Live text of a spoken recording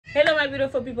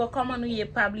beautiful people, comment nou ye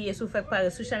pa bliye sou fek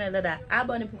pare sou channel Dada.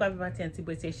 Abonne pou ka vi pati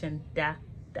anti-PlayStation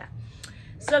Dada.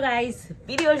 So guys,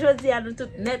 video Jodia nou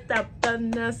tout net tap ton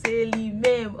nan se li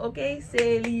mem, ok?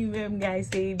 Se li mem guys,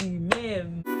 se li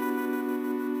mem.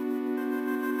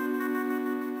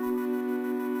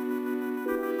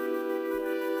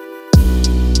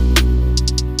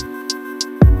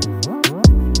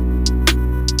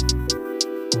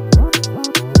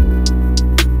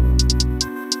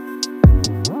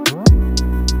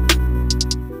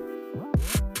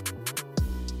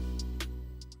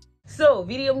 So,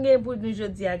 video mgen pou nou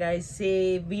Jodia guys,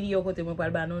 se video kote mwen pal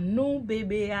ba nou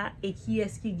bebe a e ki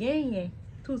eski genyen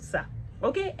tout sa.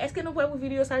 Ok? Eske nou pre pou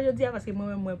video sa Jodia paske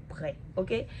mwen pre,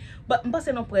 ok? But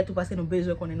mpase nou pre tout paske nou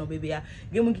bezwe konen nou bebe a.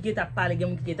 Gen moun ki ke tap pale,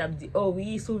 gen moun ki ke tap di, oh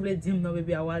oui, sou vle dim nou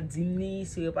bebe a wa dim ni,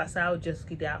 si re pa sa ou just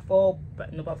kite a fo,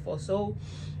 nou pa fo so.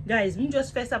 Guys, mwen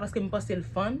just fe sa paske mpase l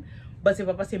fun, but se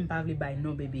pa paske mpa vle bay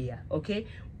nou bebe a, ok?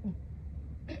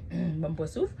 Bon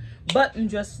pas souf. But m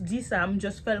just di sa, m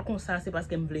just fel kon sa, se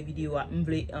paske m vle video a, m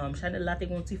vle channel la te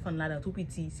kon ti fan la dan tout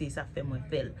piti, se sa fe mwen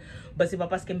fel. But se pa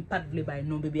paske m pat vle bay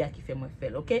non bebe a ki fe mwen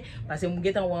fel, ok? Paske m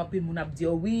getan wampil moun ap di,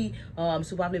 oh oui,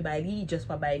 sou pa vle bay li, just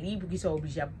pa bay li, pou ki sa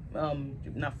oblije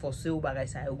na force ou bagay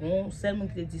sa yon. Sel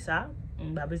moun ki te di sa,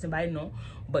 m ba blese bay non,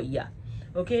 but yeah.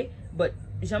 Ok? But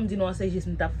jam di nou an se jist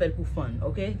m tap fel pou fun,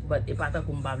 ok? But e patan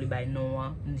kou m ba vle bay non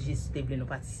an, m jist te vle nou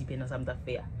participe nan sa m tap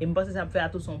fe a. E m pense sa m fe a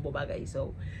tout son bo bagay,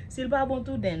 so si l pa bon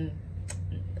tout, den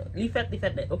li fet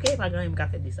net, ok? Pa gran m ka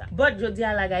fet de sa. But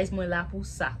Jodia la guys, mwen la pou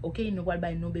sa, ok? Nou wal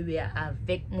bay nou bebe a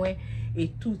avek mwen e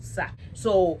tout sa.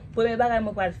 So, preme bagay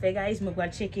mwen wal fe guys, mwen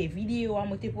wal cheke video a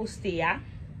mwen te poste a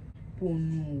pou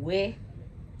nou we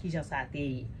ki jan sa te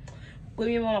ye.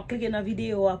 Premye mwen klike nan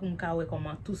video a pou m ka we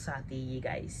koman tout sa te ye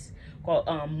guys.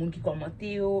 Moun ki komante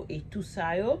yo e tout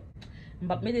sa yo.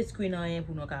 Mbap mette screen an yen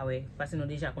pou nou ka we, pase nou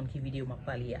deja kon ki video map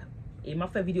pali ya. E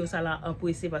map fe video sa la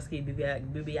anpresse paske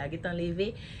bebe a getan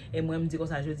leve. E mwen mdi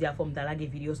kon sa Jodia fom talage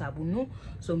video sa pou nou.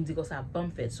 So mdi kon sa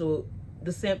bam fet. So,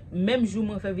 même jou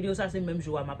mwen fe video sa, se même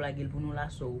jou a map lage pou nou la.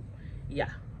 So,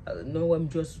 yeah. Nou wèm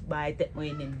just bay tet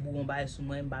mwen nen bou mwen bay sou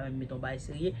mwen, mba mwen meton bay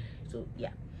serye. So,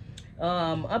 yeah.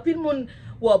 Anpil moun,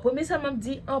 pweme sa mwen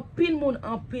di, anpil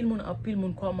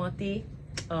moun komante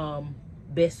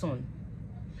beson.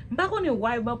 Mpa konen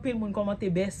why anpil moun komante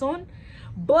beson,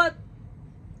 but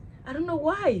I don't know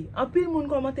why. Anpil moun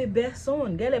komante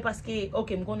beson. Gele paske,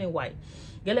 ok, m konen why.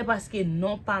 Gele paske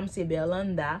non pam se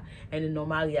Berlanda, and non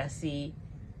Maria se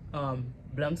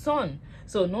Blamson.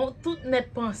 So, non tout net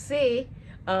pense,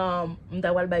 mta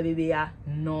wal bay bebe ya,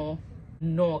 non,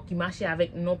 ki mache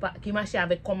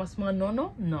avek komasman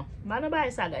non. Ba nan baye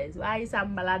sa guys, baye sa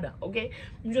mbalada, ok?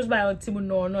 M just baye an ti moun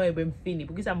non e be m fini.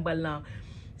 Pou ki sa mbal nan,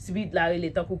 si bit la rele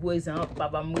tankou pou exemple,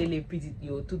 papa mwele pitit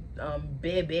yo, tout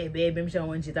bebe, m chan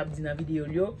wan jet ap di nan video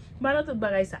yo. Ba nan tout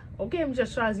bagay sa, ok? M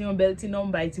just chwazi yon bel ti non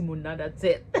baye ti moun nan, that's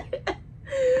it.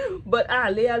 But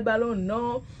le al balon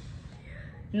non.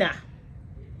 Nah.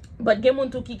 But gen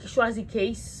moun tou ki chwazi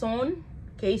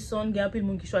Kayson, gen apil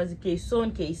moun ki chwazi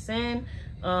Kaysen.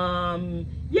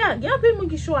 Yeah, gen apil moun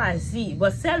ki chwazi.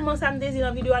 But selman sa mde zi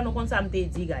nan video a nou kon sa mte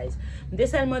di guys. Mde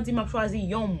selman di mak chwazi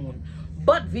yon moun.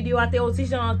 But video a te oti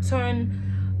jan turn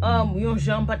yon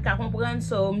jan pat ka kompren.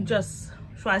 So m just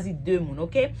chwazi 2 moun,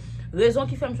 ok? Rezon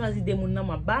ki fèm chwazi 2 moun nan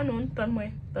ma banon. Tan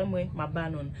mwen, ma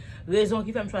banon. Rezon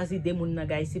ki fèm chwazi 2 moun nan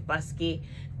guys, se paske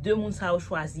 2 moun sa ou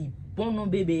chwazi bon non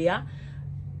bebe ya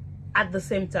at the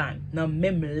same time, nan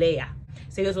mem le ya.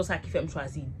 Se rezon sa ki fèm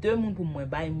chwazi 2 moun pou mwen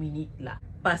bay minute la.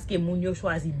 Paske moun yo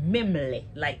chwazi mem le.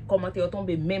 Like, komante yo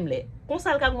tombe mem le.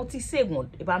 Konsal ka gonti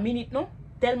seconde, e pa minute non?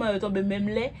 Telman yo tombe mem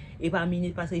le, e pa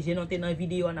minute pase jenote nan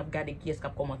video an ap gade ki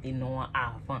eskap komante non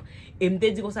avan. E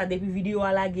mte di kon sa depi video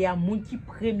a la ge a moun ki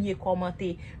premye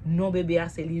komante non bebe a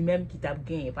se li menm ki tap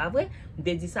genye, pa vre?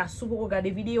 Mte di sa sou pou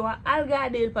gade video a, al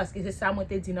gade el paske se sa mwen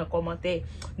te di nan komante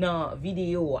nan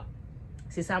video a.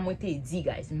 Se sa mwen te di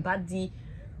guys. Mpa di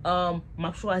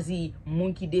map chwazi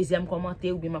moun ki deuxième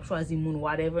komante ou bien map chwazi moun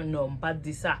whatever, non, mpa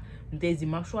di sa. Mte di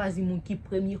map chwazi moun ki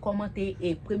premier komante,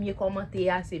 e premier komante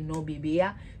ya se non bebe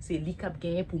ya, se li kap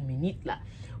genye pou minute la.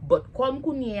 But kom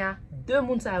kounye ya, 2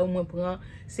 moun sa yo mwen pran,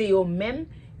 se yo men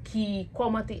ki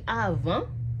komante avan,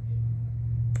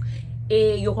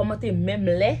 e yo komante mem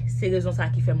le, se rezon sa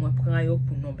ki fe mwen pran yo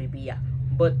pou non bebe ya.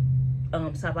 But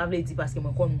sa pa vle di paske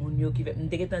mwen kon moun yo ki ve,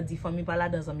 mte ketan di Fanmi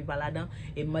paladan, zanmi paladan,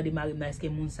 e mwen demari mna eske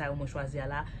moun sa yo mwen chwazi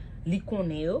ala, li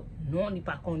konen yo, non, li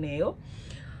pa konen yo.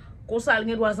 Konsal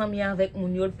gen dwa zanmi avek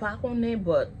moun yo, pa konen,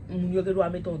 but moun yo gen dwa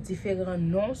meton diferent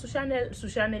non sou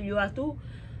channel yo atou.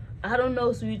 I don't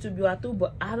know sou YouTube yo atou,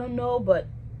 but I don't know,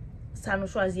 but ça nous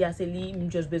choisi assez li, m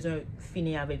just besoin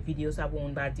finir avec vidéo ça pour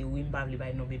on pas dire oui, m pas vle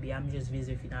bay non bébé, m just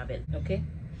besoin finir avec, OK?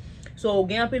 So,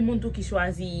 gen un peu de monde tout qui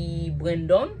choisi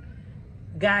Brandon.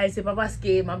 Guys, c'est pas parce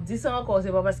que m'a dit ça encore,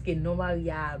 c'est pas parce que non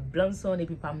Maria Blanson et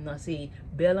puis pas m'nan c'est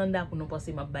Belanda pour nous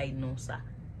penser m'a bay non ça.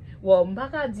 Wow,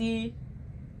 m'pa di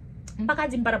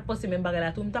m'pa penser même bagay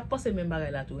la tout, m'ta penser même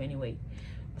bagay la tout anyway.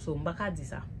 So, m'pa di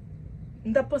ça.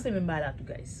 M'ta penser même bagay la tout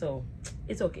guys. So,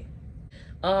 it's okay.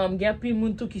 Gen puis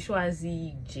moun tout qui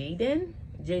choisi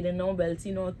Jaden non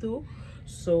belti non tout.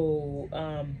 So,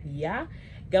 yeah.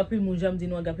 Gen puis moun jam di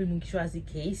nou, gen puis moun qui choisi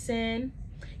Kaysen.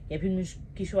 Gen puis moun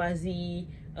qui choisi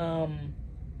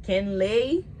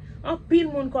Kenley. En pile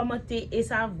moun commenté et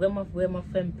ça a vraiment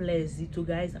fait plaisir tout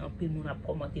guys. En pile moun a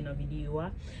commenté dans vidéo,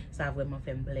 ça a vraiment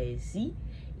fait plaisir.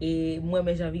 Et moi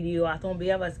mais j'ai vidéo a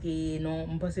tombé parce que non,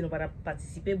 je pense que nous pas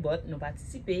participer but nous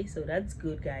participer, so that's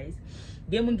good guys.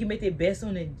 Gen moun qui mette best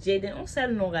on Jaden, on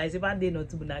seul non guys, c'est pas des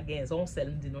notes pour na gain, on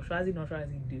seul dit non choisi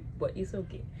deux, but it's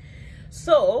okay.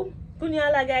 So, pour nous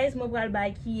là guys, moi pral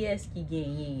bay qui est qui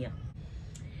gagne.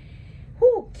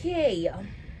 OK.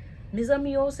 Mes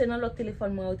amis, c'est dans l'autre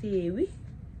téléphone moi oui.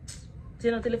 C'est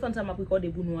dans le téléphone ça m'a recordé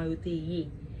pour nous yoté.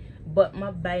 But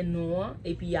ma bay nou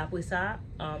et puis après ça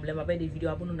le m'a fait des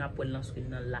vidéos pour nous na pour lan screen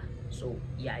là. So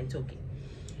yeah, it's okay.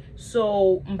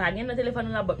 So m'pa gen dans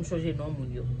téléphone là but m'changer nom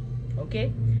moun yo. OK?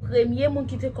 Premier moun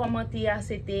qui te commenté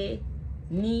c'était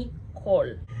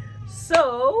Nicole.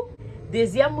 So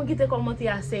deuxième moun qui te commenté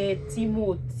c'est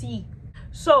Timothy.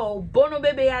 So bon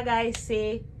bébé ya guys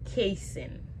c'est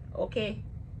Kaysen. OK?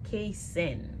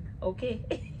 Kaysen. OK?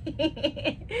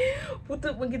 Pour tout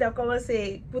le monde qui t'a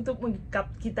commencé, pour tout le monde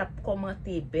qui t'a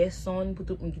commenté Besson, pour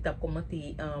tout le monde qui t'a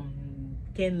commenté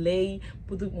Kenley,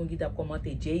 pour tout le monde qui t'a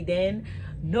commenté Jaden.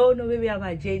 No bébé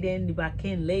pas Jaden, ni pas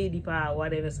Kenley, ni pas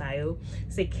whatever ça yo.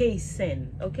 C'est Kaysen,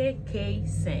 OK?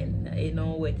 Kaysen. Et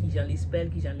non ouais qui j'en spell,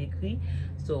 qui j'en l'écrit.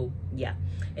 So, yeah.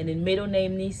 And then middle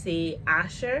name ni c'est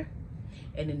Asher.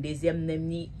 And then deuxième name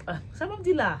ni ça m'a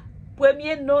dit là.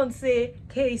 Premier nom c'est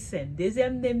Kaysen.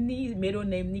 Deuxième name ni, middle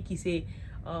name ni qui c'est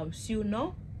Sue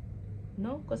non?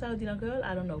 Non? Quoi ça veut dire girl?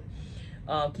 I don't know.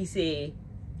 Qui c'est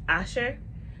Asher.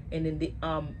 And then the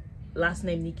last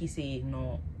name ni qui c'est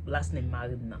non, last name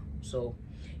Marina. So,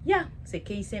 yeah, c'est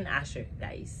Kaysen Asher,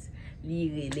 guys.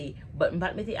 Li. But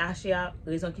m'pas mettre Asher,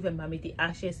 raison qui fait m'pas mettre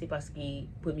Asher c'est parce que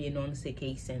premier nom c'est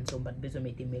Kaysen. So, m'pas besoin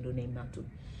mettre middle name dans tout.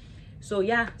 So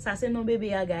yeah, ça c'est non bébé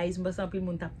guys, m'pas un peu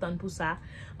moun tap tan pour ça,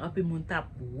 un peu moun tap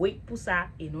wait pour ça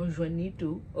et non joindre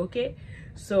tout, OK?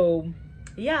 So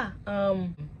yeah,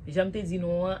 j'aime te dire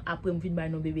non après m'fin bay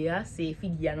non bébé c'est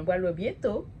figia non pral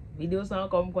bientôt. Vidéo ça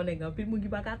encore me connaît un peu moun qui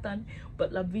pas attendre,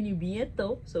 but la vini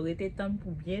bientôt, so rete temps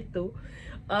pour bientôt.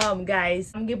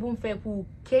 Guys, m'gè pour me faire pour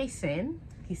Kaysen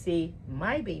qui c'est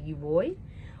my baby boy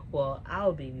or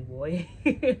our baby boy.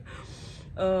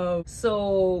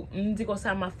 So, m'di comme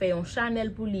ça m'a fait un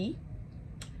channel pour lui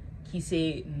qui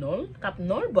c'est nol, cap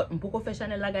nol, but m'poko faire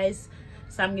channel là guys.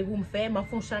 Ça m'a pour me faire, m'a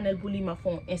fait un channel pour lui, m'a fait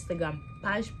un Instagram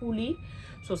page pour lui.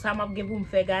 So ça m'a pour me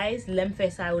faire guys, l'aime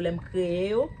faire ça ou l'aime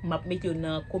créer, m'a mettre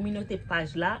dans communauté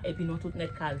page là et puis nous tout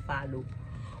net cal follow.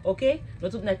 OK? Nous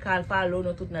tout net cal follow,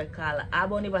 nous tout net cal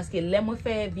abonner parce que l'aime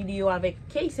faire vidéo avec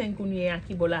Kaysen Kounia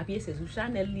qui bon la pied c'est sur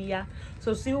channel là.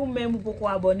 So si vous même vous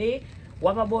abonner ou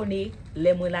abonner,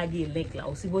 les moi laguer link là.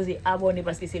 Aussi vous abonner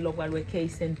parce que c'est là pour le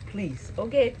Kaysen please.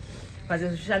 OK? Parce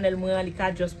que sur channel moi il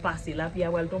ka just passer là puis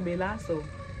elle tomber là so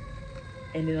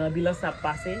et dans l'ambulance ça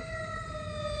passer.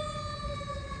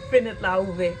 Fenêtre là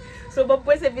ouvert. So bon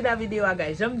pour cette vidéo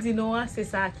guys, j'aime dire non, c'est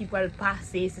ça qui peut le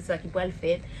passer, c'est ça qui peut le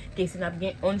faire. Kaysen a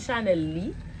bien un channel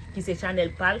li qui c'est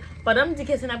channel pal. Pendant me dit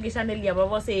que c'est n'a channel li,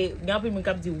 avant c'est grand peu me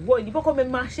cap dit wow, il pas quand même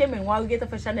marcher mais moi regarde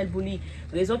fait channel pour lui.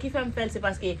 Raison qui fait me faire c'est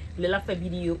parce que le la fait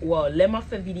vidéo wow, le m'a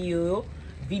fait vidéo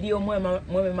moi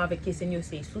même avec Kaysen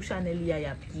c'est sous channel li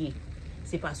à pied.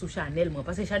 C'est pas sous channel moi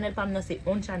parce que channel pam non c'est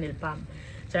on channel pam.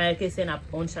 Channel Kaysen a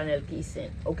on channel Kaysen.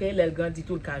 OK, le grand dit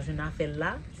tout le cas je n'ai fait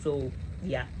là. So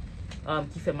yeah.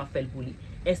 Qui fait ma fait pour lui.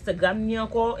 Instagram ni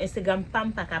encore Instagram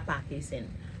pam pas capable Kaysen.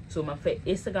 So m'a fait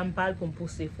Instagram pal pour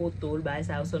poster photo ba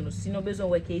ça so si nous besoin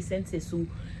ouais Kaysen c'est sur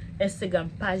Instagram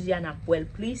page yana pour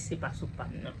please c'est pas sur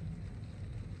pam non.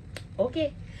 OK.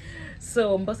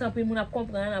 So m'pense un peu moun a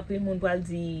comprendre après moun va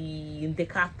dire on te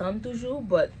attend toujours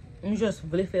but on juste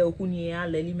voulait faire au kounya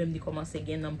lui même dit commencer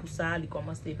gain pour ça, il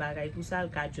commence les bagages pour ça, il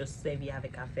ka juste servir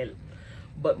avec affaire.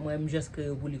 But moi je juste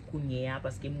créer pour les kounya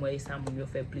parce que moi ça moun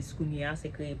faire plus kounya c'est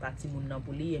créer parti moun nan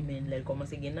pour lui et men elle commence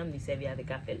gain nan, il servir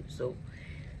avec affaire. So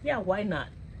yeah, why not?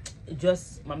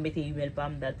 Just m'a mettre email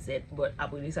pam that's it, but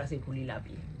après ça c'est pour lui la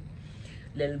vie.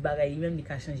 le bagay même ni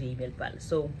ka changer email pal.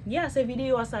 So, yeah, c'est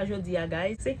vidéo à ça Jodia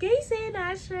guys. C'est qui c'est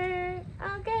Nasher.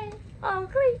 Okay.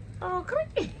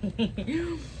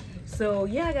 So,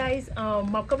 yeah guys,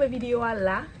 m'a cover vidéo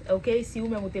là. OK, si vous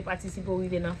même vous participé au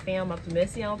rive dans fin, m'a tout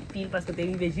merci en pile parce que t'es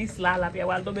arrivé juste là puis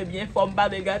avoir tomber bien forme pas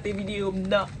de gâter vidéo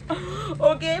non.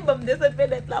 OK, bon descendre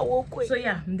fenêtre là au quick. So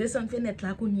yeah, descendre fenêtre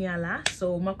là kounya là.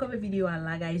 So, m'a cover vidéo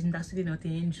là guys, m'ta souhaité nous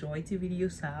enjoy cette vidéo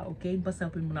ça. OK, parce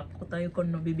que mon content kon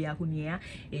no bébé à kounya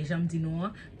et j'aime dire nous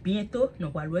bientôt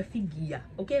nous va voir figure.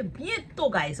 OK, bientôt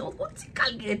guys. On petit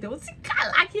calgrete, on petit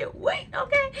calake. Wait,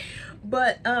 OK.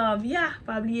 But yeah,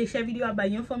 pas oublier share vidéo à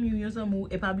bayon famille yon zamou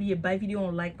et pas oublier buy vidéo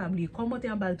on like, pas oublier commenter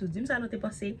en bas tout dim ça note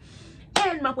passé.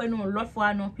 Et m'a prendre l'autre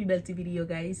fois non plus belle vidéo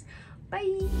guys.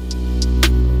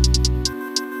 Bye.